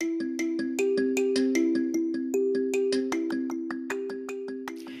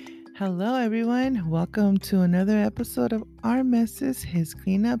Hello, everyone. Welcome to another episode of Our Messes, His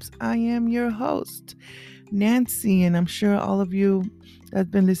Cleanups. I am your host, Nancy, and I'm sure all of you that have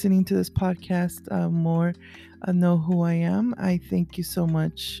been listening to this podcast more know who I am. I thank you so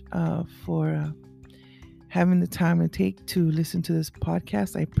much for having the time to take to listen to this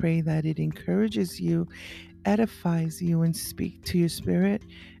podcast. I pray that it encourages you, edifies you, and speak to your spirit.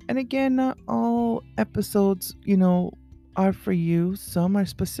 And again, not all episodes, are for you. Some are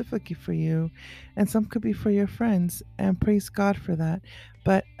specifically for you, and some could be for your friends. And praise God for that.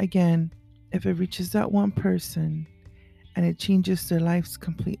 But again, if it reaches that one person and it changes their lives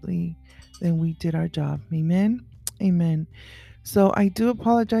completely, then we did our job. Amen. Amen. So I do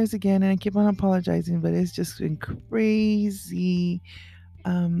apologize again, and I keep on apologizing, but it's just been crazy.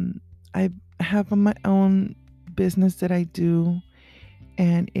 I have my own business that I do,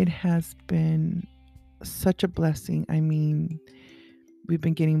 and it has been such a blessing. I mean, we've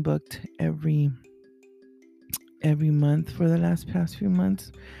been getting booked every month for the past few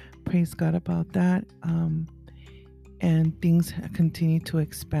months. Praise God about that. And things continue to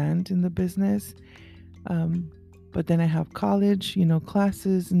expand in the business. But then I have college,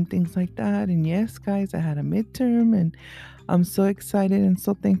 classes and things like that. And yes, guys, I had a midterm and I'm so excited and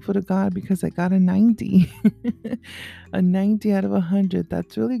so thankful to God because I got a 90, a 90 out of 100.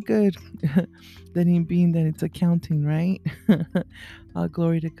 That's really good. Then being that it's accounting, right?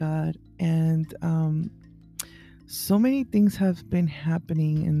 Glory to God. And so many things have been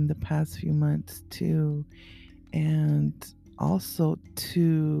happening in the past few months too. And also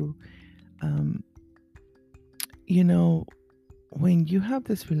to, um, when you have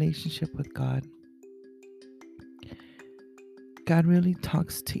this relationship with God, God really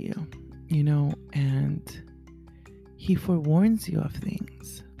talks to you, and He forewarns you of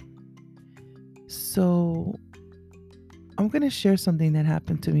things. So I'm going to share something that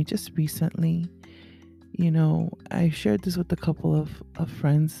happened to me just recently. I shared this with a couple of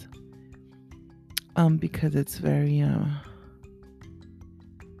friends because it's very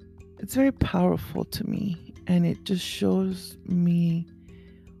powerful to me, and it just shows me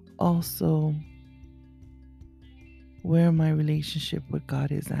also where my relationship with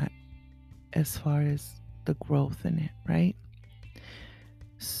God is at as far as the growth in it, right?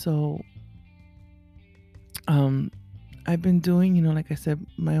 So I've been doing, like I said,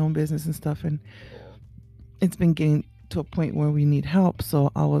 my own business and stuff, and it's been getting to a point where we need help.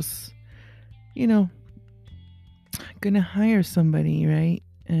 So I was, gonna hire somebody, right?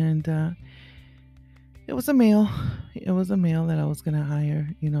 And it was a male. It was a male that I was gonna hire,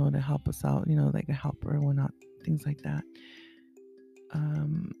 to help us out, like a helper or whatnot, things like that.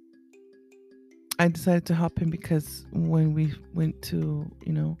 I decided to help him because when we went to,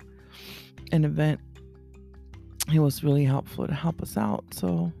 an event, he was really helpful to help us out.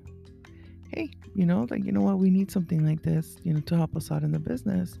 So, hey, what, we need something like this, to help us out in the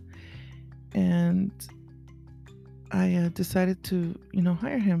business. And I decided to,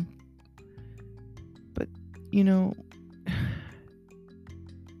 hire him. But, it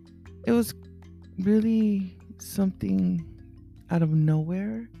was really something out of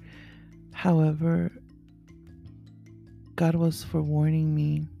nowhere. However, God was forewarning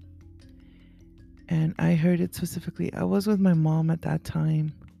me. And I heard it specifically. I was with my mom at that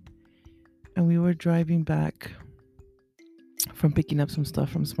time, and we were driving back from picking up some stuff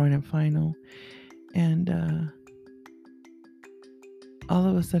from Smart and Final. And all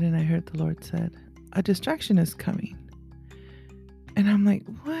of a sudden, I heard the Lord said, "A distraction is coming." And I'm like,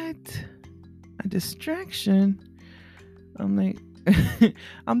 "What? A distraction?" I'm like,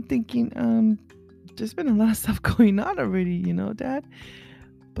 I'm thinking, there's been a lot of stuff going on already, Dad.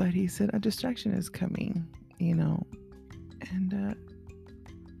 But he said, "A distraction is coming," and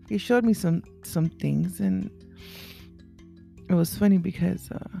he showed me some things, and it was funny because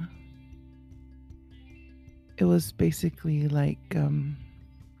it was basically like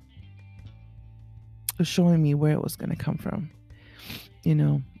showing me where it was going to come from,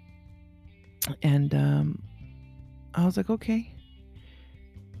 and I was like, okay.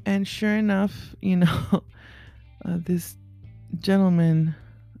 And sure enough, this gentleman,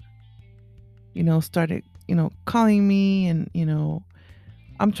 started, calling me, and,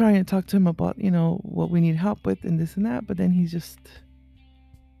 I'm trying to talk to him about, what we need help with and this and that, but then he's just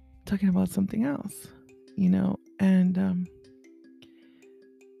talking about something else, and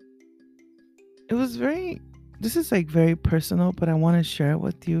it was this is like very personal, but I want to share it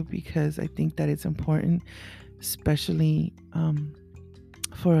with you because I think that it's important, especially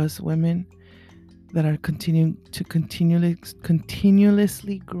for us women that are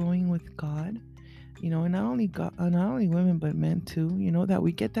continuously growing with God And not only God, not only women, but men too, that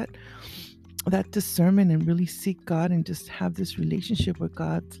we get that discernment and really seek God and just have this relationship with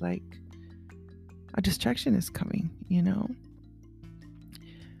God's like a distraction is coming.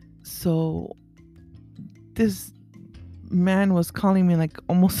 So this man was calling me like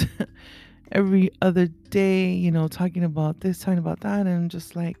almost every other day, talking about this, talking about that, and I'm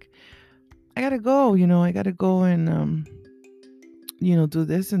just like, I gotta go, I gotta go and do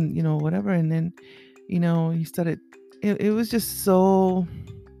this and whatever. And then, he started. It was just so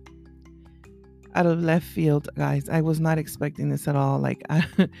out of left field, guys. I was not expecting this at all. Like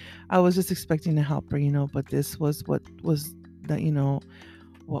I was just expecting a helper, but this was what was that,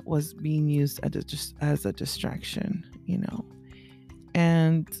 what was being used just as a distraction.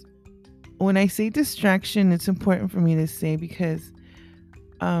 And when I say distraction, it's important for me to say because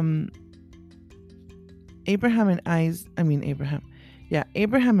Abraham and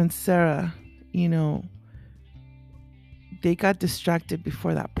Sarah, they got distracted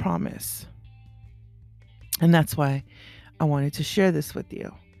before that promise. And that's why I wanted to share this with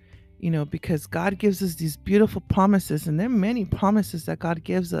you, because God gives us these beautiful promises, and there are many promises that God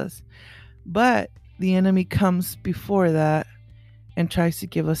gives us, but the enemy comes before that and tries to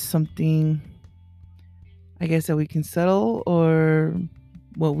give us something, I guess, that we can settle or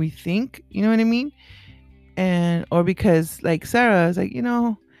what we think, you know what I mean? And, or because like Sarah is like,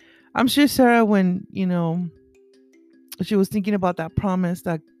 I'm sure Sarah, when, she was thinking about that promise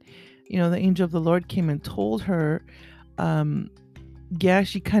that, the angel of the Lord came and told her, yeah,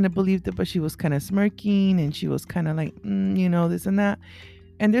 she kind of believed it, but she was kind of smirking and she was kind of like, this and that.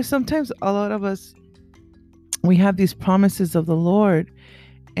 And there's sometimes a lot of us, we have these promises of the Lord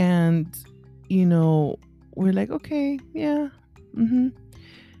and, we're like, okay, yeah.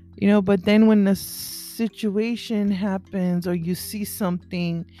 But then when the situation happens or you see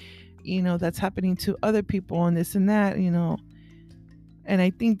something, that's happening to other people and this and that, and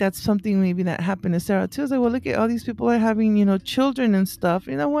I think that's something maybe that happened to Sarah too. It's like, well, look at all these people are having, children and stuff.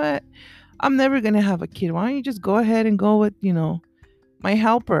 You know what? I'm never going to have a kid. Why don't you just go ahead and go with, my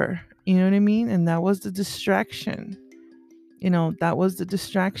helper? You know what I mean? And that was the distraction. That was the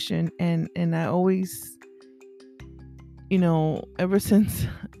distraction. And I always, ever since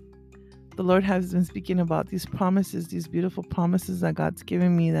the Lord has been speaking about these promises, these beautiful promises that God's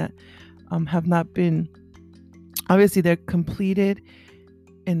given me that have not been, obviously they're completed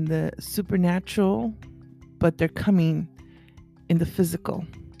in the supernatural, but they're coming in the physical.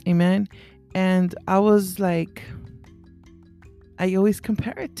 Amen. And I was like, I always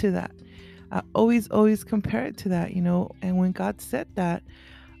compare it to that. I always compare it to that, and when God said that,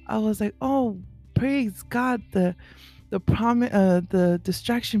 I was like, oh, praise God, the promise, the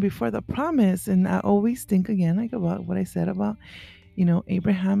distraction before the promise. And I always think again, like about what I said about,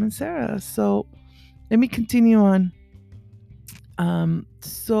 Abraham and Sarah. So let me continue on.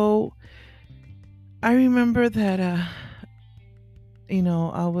 So I remember that,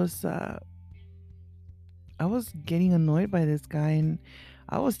 I was getting annoyed by this guy, and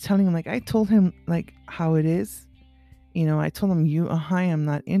I was telling him, like, I told him like how it is. I told him, I am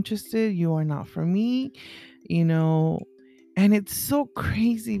not interested. You are not for me, and it's so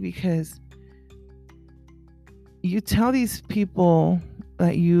crazy because you tell these people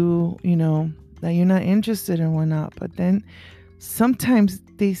that that you're not interested and whatnot, but then sometimes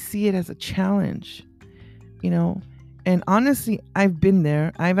they see it as a challenge, and honestly, I've been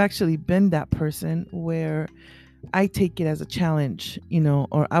there. I've actually been that person where I take it as a challenge,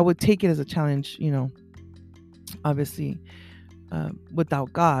 or I would take it as a challenge, obviously,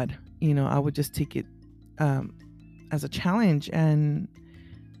 without God, I would just take it as a challenge, and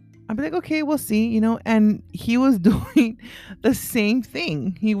I'd be like, okay, we'll see, and he was doing the same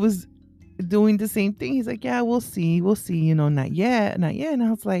thing. He was doing the same thing. He's like, yeah, we'll see, not yet. And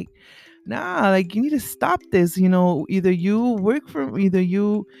I was like, nah, like, you need to stop this, either you work for, either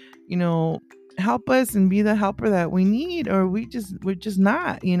you help us and be the helper that we need, or we're just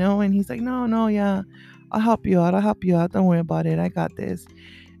not, and he's like, no, yeah, I'll help you out, don't worry about it, I got this.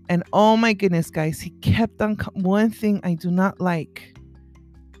 And oh my goodness, guys, he kept on one thing I do not like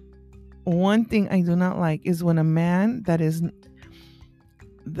is when a man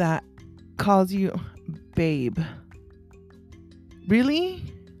that calls you babe. Really?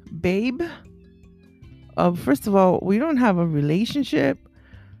 Babe? First of all, we don't have a relationship.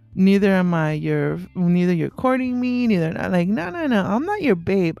 Neither you're courting me, neither, like, no, I'm not your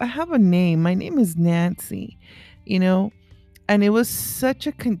babe. I have a name. My name is Nancy, and it was such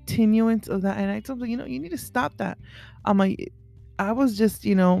a continuance of that. And I told him, you need to stop that. I was just,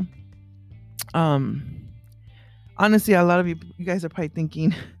 honestly, a lot of you guys are probably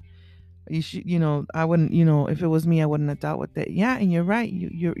thinking, You should, I wouldn't, if it was me, I wouldn't have dealt with it. Yeah, and you're right.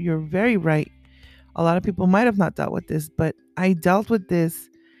 You're very right. A lot of people might have not dealt with this, but I dealt with this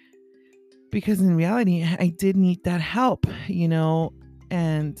because in reality, I did need that help,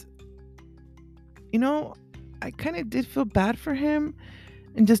 and you know, I kind of did feel bad for him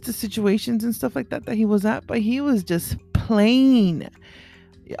and just the situations and stuff like that that he was at, but he was just playing.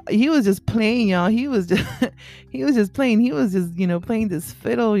 He was just playing, y'all. He was just he was just playing. He was just, playing this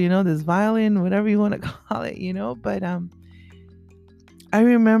fiddle, this violin, whatever you want to call it, but I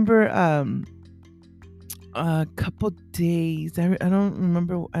remember a couple days. I don't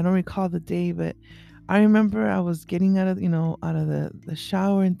remember, I don't recall the day, but I remember I was getting out of, out of the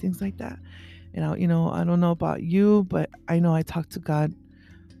shower and things like that. And I don't know about you, but I know I talk to God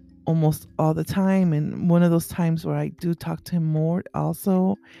almost all the time. And one of those times where I do talk to him more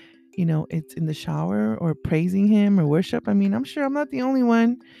also, it's in the shower or praising him or worship. I mean, I'm sure I'm not the only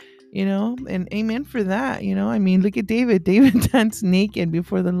one, and amen for that. I mean, look at David. David danced naked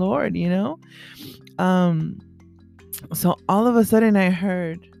before the Lord, Um, so all of a sudden I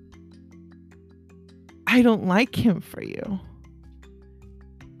heard, I don't like him for you.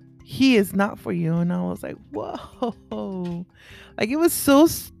 He is not for you. And I was like, whoa. Like it was so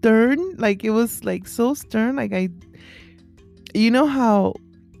stern. Like it was like so stern. Like you know how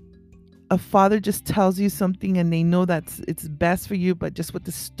a father just tells you something and they know it's best for you, but just with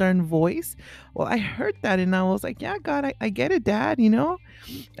the stern voice. Well, I heard that and I was like, yeah, God, I get it, Dad.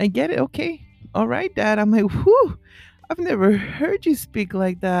 I get it. Okay. All right, Dad. I'm like, whew, I've never heard you speak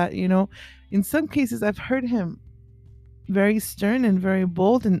like that. In some cases, I've heard him very stern and very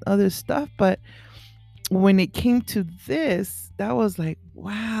bold and other stuff. But when it came to this, that was like,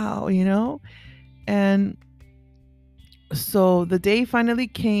 wow, And so the day finally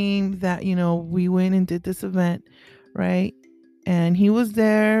came that, we went and did this event, right? And he was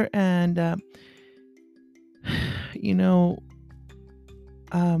there and, you know,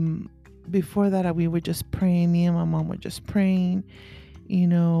 before that, we were just praying. Me and my mom were just praying,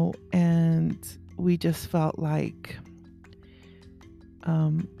 and we just felt like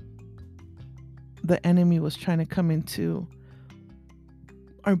the enemy was trying to come into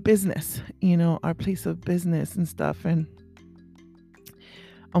our business, our place of business and stuff. And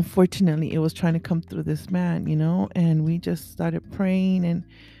unfortunately, it was trying to come through this man, and we just started praying and,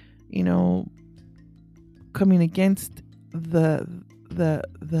 coming against the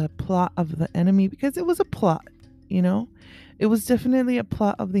plot of the enemy, because it was a plot, it was definitely a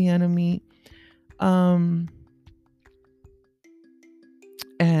plot of the enemy. And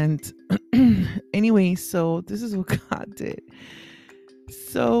anyway, so this is what God did.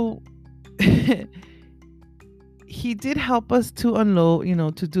 So he did help us to unload,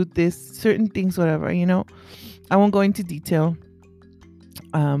 to do this certain things, whatever, I won't go into detail.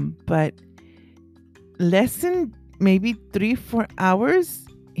 But less than maybe 3-4 hours,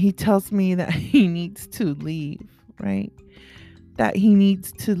 he tells me that he needs to leave, right? That he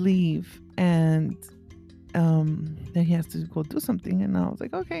needs to leave and that he has to go do something. And I was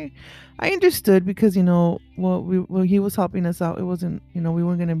like, okay, I understood, because well, he was helping us out. It wasn't, we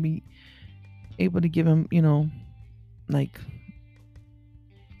weren't gonna be able to give him, like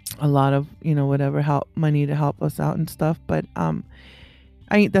a lot of, whatever help money to help us out and stuff. But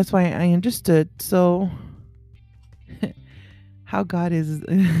that's why I understood. So how God is,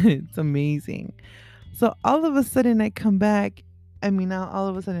 it's amazing. So all of a sudden I come back. All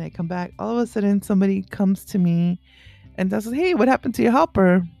of a sudden I come back. All of a sudden somebody comes to me and says, "Hey, what happened to your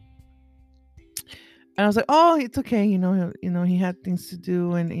helper?" And I was like, "Oh, it's okay. He had things to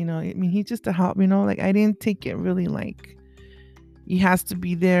do, and he's just a help. Like I didn't take it really like he has to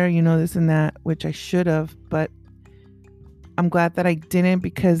be there. This and that, which I should have, but I'm glad that I didn't,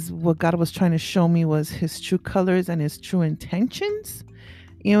 because what God was trying to show me was his true colors and his true intentions.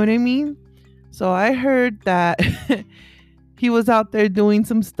 You know what I mean? So I heard that he was out there doing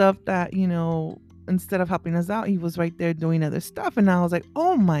some stuff that, instead of helping us out, he was right there doing other stuff. And I was like,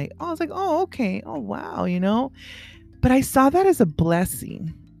 oh, okay. Oh, wow, But I saw that as a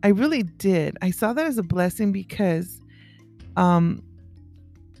blessing. I really did. I saw that as a blessing because God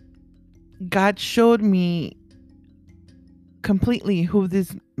showed me completely who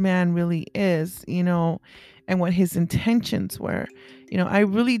this man really is, and what his intentions were. I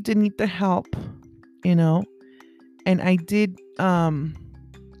really did need the help, and I did wanted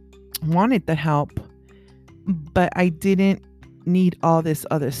the help, but I didn't need all this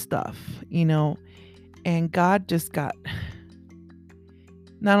other stuff, and God just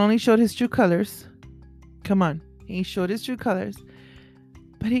not only showed his true colors. Come on, he showed his true colors,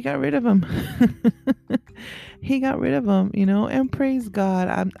 but he got rid of him. He got rid of him, and praise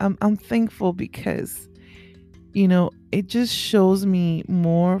God. I'm thankful because, it just shows me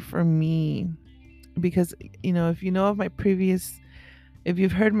more for me because, if you know of my previous, if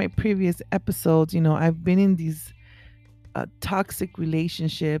you've heard my previous episodes, I've been in these toxic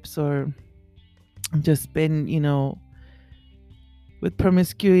relationships or just been, with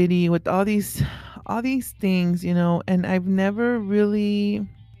promiscuity, with all these things, and I've never really,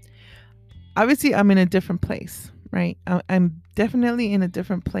 obviously I'm in a different place, right? I'm definitely in a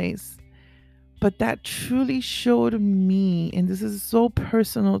different place, but that truly showed me, and this is so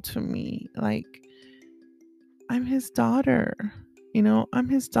personal to me, like I'm his daughter, I'm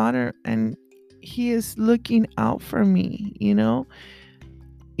his daughter, and he is looking out for me,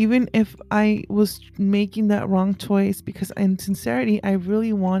 even if I was making that wrong choice, because in sincerity, I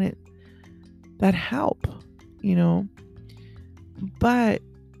really wanted that help, you know, but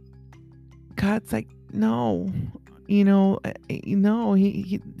God's like, no, no,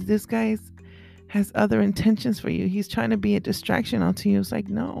 this guy's has other intentions for you. He's trying to be a distraction onto you. It's like,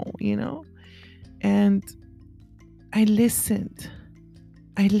 no, and I listened.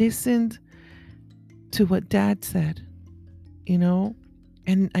 I listened to what Dad said,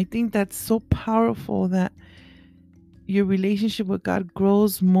 and I think that's so powerful that your relationship with God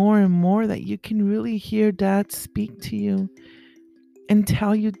grows more and more, that you can really hear Dad speak to you and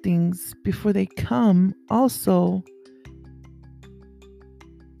tell you things before they come. Also,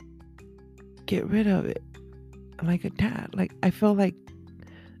 get rid of it like a dad. Like, I felt like,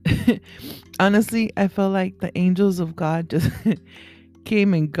 honestly, I felt like the angels of God just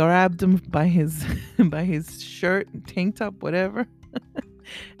came and grabbed him by his by his shirt, tank top, whatever,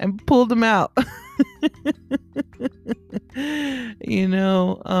 and pulled him out.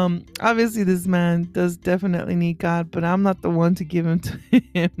 Obviously this man does definitely need God, but I'm not the one to give him to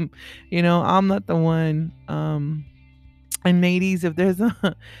him. I'm not the one. And ladies, if there's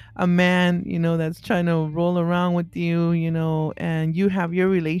a man, that's trying to roll around with you, and you have your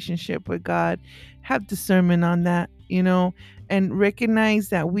relationship with God, have discernment on that, and recognize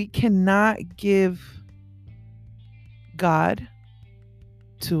that we cannot give God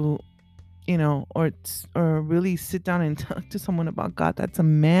to, or really sit down and talk to someone about God. That's a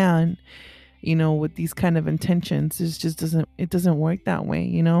man, with these kind of intentions. It doesn't work that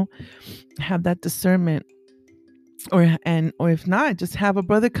way, have that discernment. Or if not, just have a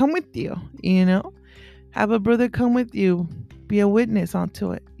brother come with you, have a brother come with you, be a witness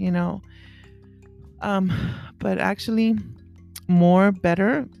onto it, but actually,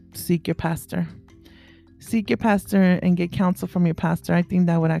 better, seek your pastor. Seek your pastor and get counsel from your pastor. I think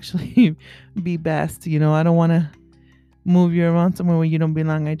that would actually be best. I don't want to move you around somewhere where you don't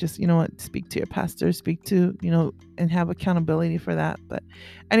belong. I just, speak to your pastor, speak to, and have accountability for that.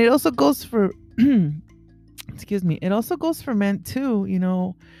 And it also goes for excuse me, it also goes for men too.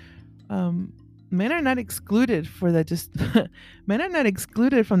 Men are not excluded for that. Just men are not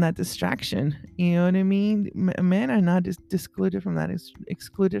excluded from that distraction. You know what I mean? Men are not excluded from that.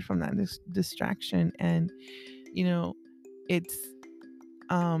 Excluded from that distraction, and it's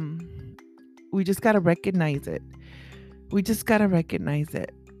we just gotta recognize it. We just gotta recognize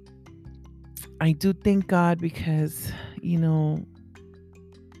it. I do thank God because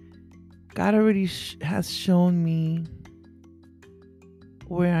God already has shown me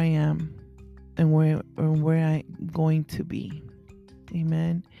where I am and where I'm going to be.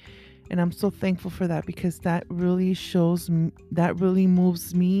 Amen. And I'm so thankful for that, because that really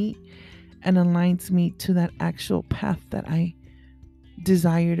moves me and aligns me to that actual path that I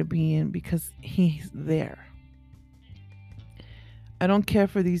desire to be in, because He's there. I don't care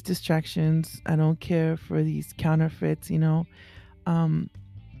for these distractions. I don't care for these counterfeits,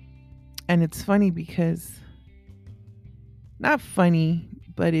 and it's funny because, not funny,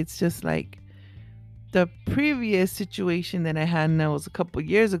 but it's just like the previous situation that I had, and that was a couple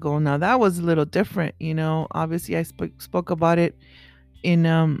years ago. Now that was a little different, Obviously, I spoke about it in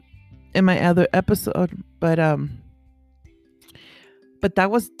my other episode, but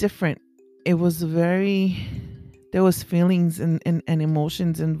that was different. It was there was feelings and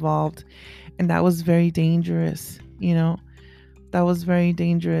emotions involved, and that was very dangerous, That was very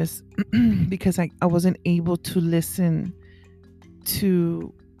dangerous because I wasn't able to listen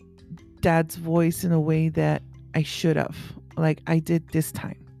to Dad's voice in a way that I should have, like I did this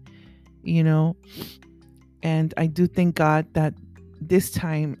time, And I do thank God that this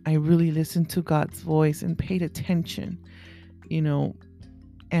time I really listened to God's voice and paid attention,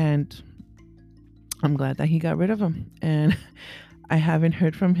 and I'm glad that He got rid of him. And I haven't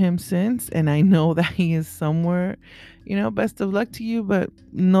heard from him since, and I know that he is somewhere. Best of luck to you, but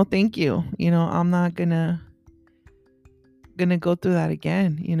no thank you. I'm not gonna go through that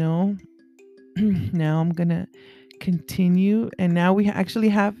again. Now I'm gonna continue, and now we actually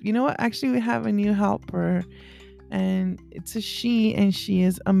have, what, actually we have a new helper, and it's a she, and she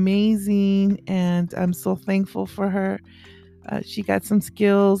is amazing, and I'm so thankful for her. She got some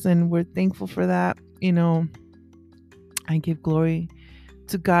skills, and we're thankful for that. I give glory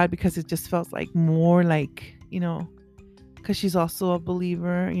to God because it just felt like more like, because she's also a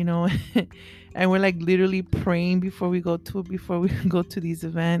believer, and we're like literally praying before we go to these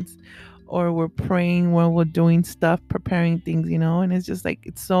events, or we're praying while we're doing stuff, preparing things, and it's just like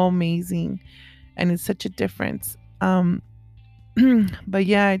it's so amazing, and it's such a difference. But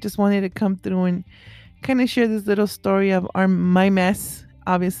yeah, I just wanted to come through and kind of share this little story of my mess.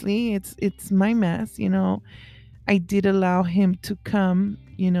 Obviously, it's my mess. I did allow him to come.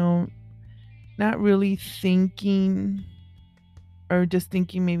 Not really thinking, or just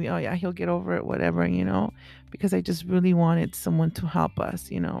thinking maybe, oh yeah, he'll get over it, whatever, because I just really wanted someone to help us,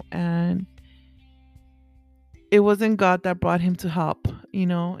 and it wasn't God that brought him to help,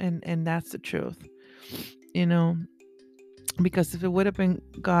 and that's the truth, you know, because if it would have been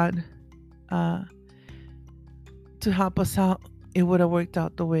God uh, to help us out, it would have worked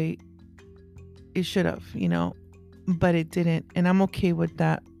out the way it should have, but it didn't, and I'm okay with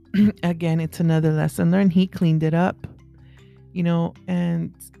that. Again, it's another lesson learned. He cleaned it up,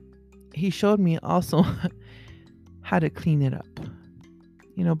 and he showed me also how to clean it up,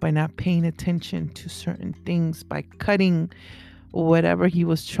 by not paying attention to certain things, by cutting whatever he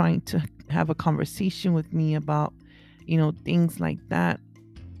was trying to have a conversation with me about, things like that.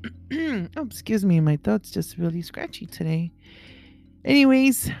 Oh, excuse me, my throat's just really scratchy today.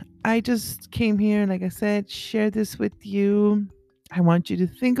 Anyways, I just came here, like I said, share this with you. I want you to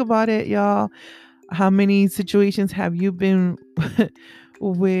think about it, y'all. How many situations have you been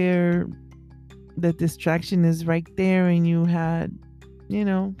where the distraction is right there and you had,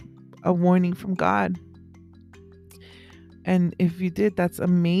 a warning from God? And if you did, that's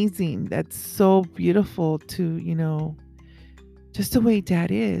amazing. That's so beautiful to, just the way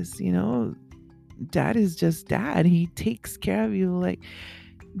dad is, dad is just dad. He takes care of you. Like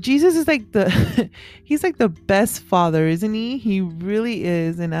Jesus is like he's like the best father, isn't he? He really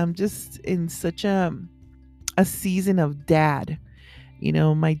is. And I'm just in such a season of dad.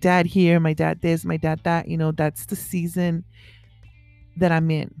 My dad here, my dad this, my dad that, that's the season that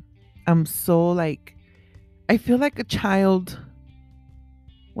I'm in. I'm so like, I feel like a child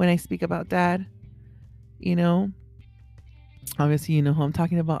when I speak about dad, you know. Obviously, you know who I'm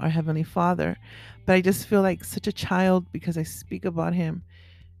talking about, our Heavenly Father. But I just feel like such a child because I speak about him,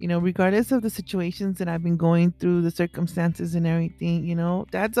 regardless of the situations that I've been going through, the circumstances and everything,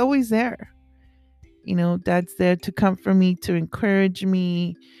 dad's always there. Dad's there to comfort me, to encourage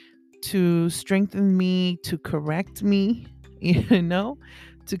me, to strengthen me, to correct me,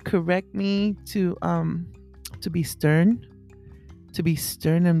 to correct me, to be stern,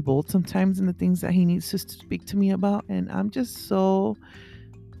 and bold sometimes in the things that he needs to speak to me about. And I'm just so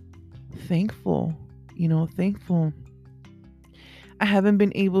thankful, thankful. I haven't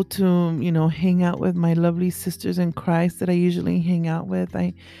been able to, hang out with my lovely sisters in Christ that I usually hang out with.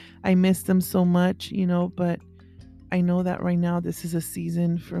 I miss them so much, but I know that right now this is a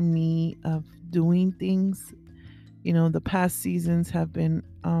season for me of doing things. The past seasons have been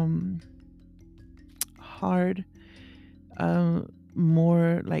hard,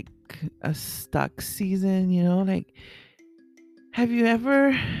 more like a stuck season, like, have you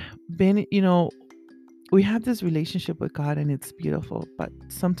ever been, we have this relationship with God and it's beautiful, but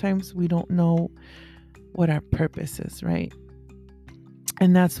sometimes we don't know what our purpose is, right?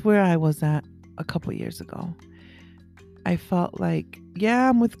 And that's where I was at a couple years ago. I felt like, yeah,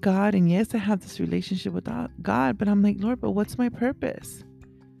 I'm with God, and yes, I have this relationship with God, but I'm like, Lord, but what's my purpose?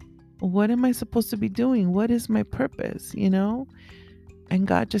 What am I supposed to be doing? What is my purpose? And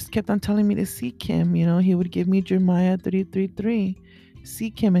God just kept on telling me to seek him. He would give me Jeremiah 33:3.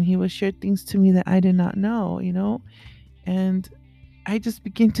 Seek him and he will share things to me that I did not know, and I just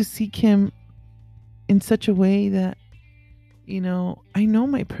begin to seek him in such a way that, I know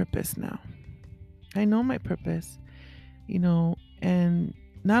my purpose now. I know my purpose, and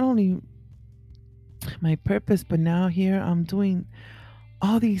not only my purpose, but now here I'm doing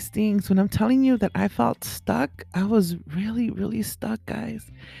all these things. When I'm telling you that I felt stuck, I was really, really stuck,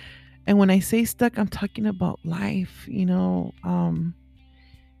 guys. And when I say stuck, I'm talking about life,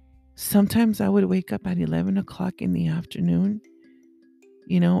 sometimes I would wake up at 11 o'clock in the afternoon,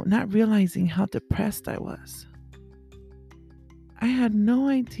 not realizing how depressed I was. I had no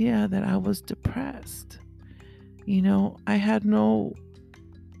idea that I was depressed. I had no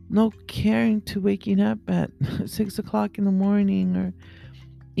caring to waking up at 6 o'clock in the morning or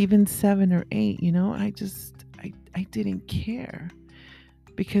even 7 or 8. I didn't care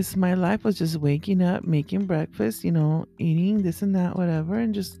because my life was just waking up, making breakfast, eating this and that, whatever,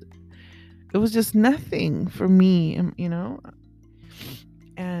 and just it was just nothing for me, and you know,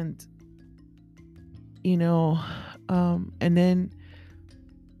 and then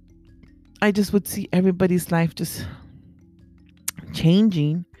I just would see everybody's life just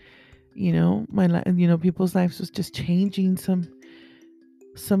changing. My life, people's lives was just changing.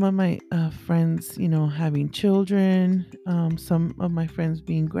 Some of my friends, having children, some of my friends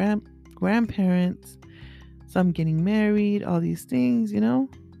being grandparents, some getting married, all these things,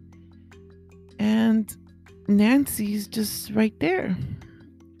 and Nancy's just right there.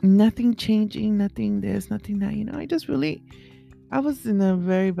 Nothing changing, nothing this, nothing that, I was in a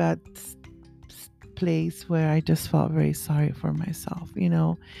very bad place where I just felt very sorry for myself,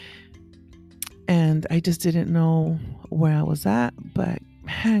 and I just didn't know where I was at. But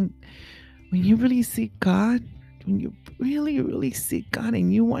man, when you really seek God, when you really, really seek God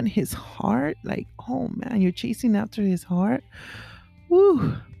and you want his heart, like, oh man, you're chasing after his heart,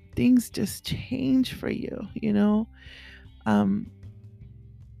 woo, things just change for you, Um,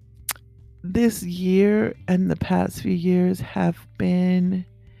 this year and the past few years have been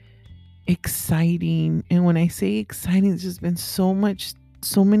exciting. And when I say exciting, it's just been so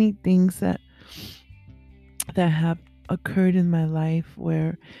many things that have occurred in my life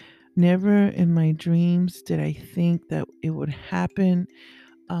where never in my dreams did I think that it would happen.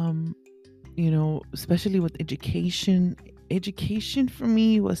 Um, especially with education. Education for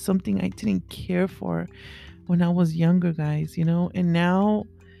me was something I didn't care for when I was younger, guys, and now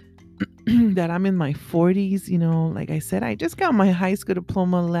that I'm in my 40s, like I said, I just got my high school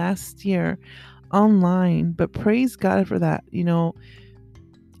diploma last year online, but praise God for that.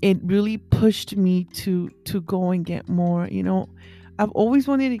 It really pushed me to go and get more. I've always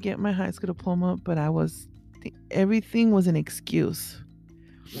wanted to get my high school diploma, but everything was an excuse.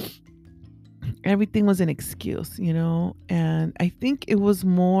 Everything was an excuse, and I think it was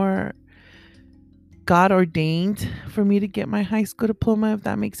more God ordained for me to get my high school diploma, if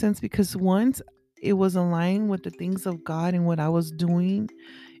that makes sense, because once it was aligned with the things of God and what I was doing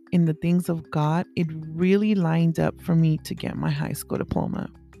in the things of God, it really lined up for me to get my high school diploma,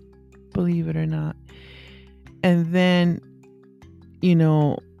 believe it or not. And then,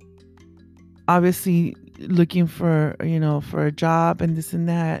 obviously looking for a job and this and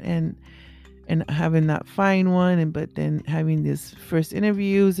that, and having that fine one, and but then having this first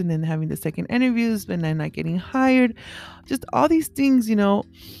interviews and then having the second interviews and then not getting hired, just all these things, and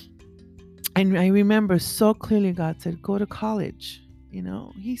I remember so clearly God said, go to college.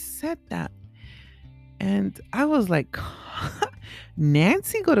 He said that, and I was like,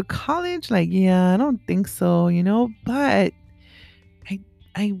 Nancy, go to college? Like, yeah, I don't think so, but i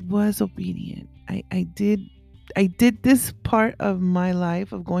I was obedient. I did this part of my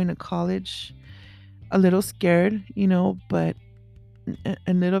life of going to college a little scared, but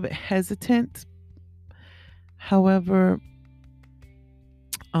a little bit hesitant. However,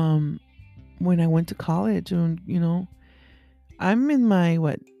 um, when I went to college, and I'm in my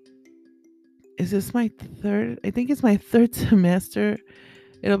what is this my third? I think it's my third semester.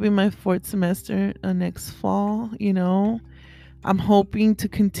 It'll be my fourth semester next fall. I'm hoping to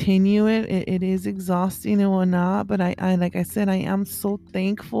continue it. It is exhausting and whatnot, but I like I said, I am so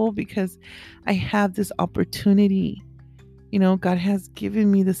thankful because I have this opportunity. God has given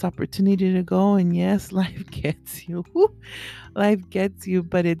me this opportunity to go, and yes, life gets you. Whew, life gets you,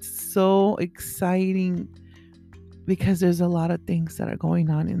 but it's so exciting because there's a lot of things that are going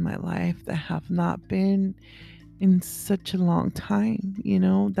on in my life that have not been in such a long time.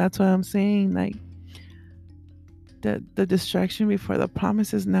 That's why I'm saying, like, the distraction before the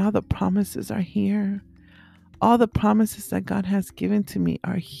promises. Now the promises are here. All the promises that God has given to me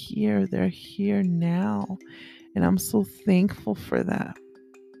are here. They're here now. And I'm so thankful for that.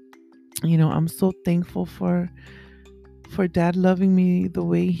 I'm so thankful for dad loving me the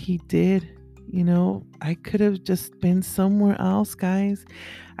way he did. I could have just been somewhere else, guys.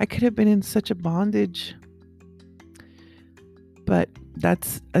 I could have been in such a bondage. But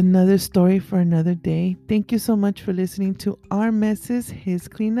that's another story for another day. Thank you so much for listening to our messes, his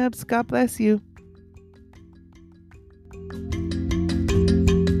cleanups. God bless you.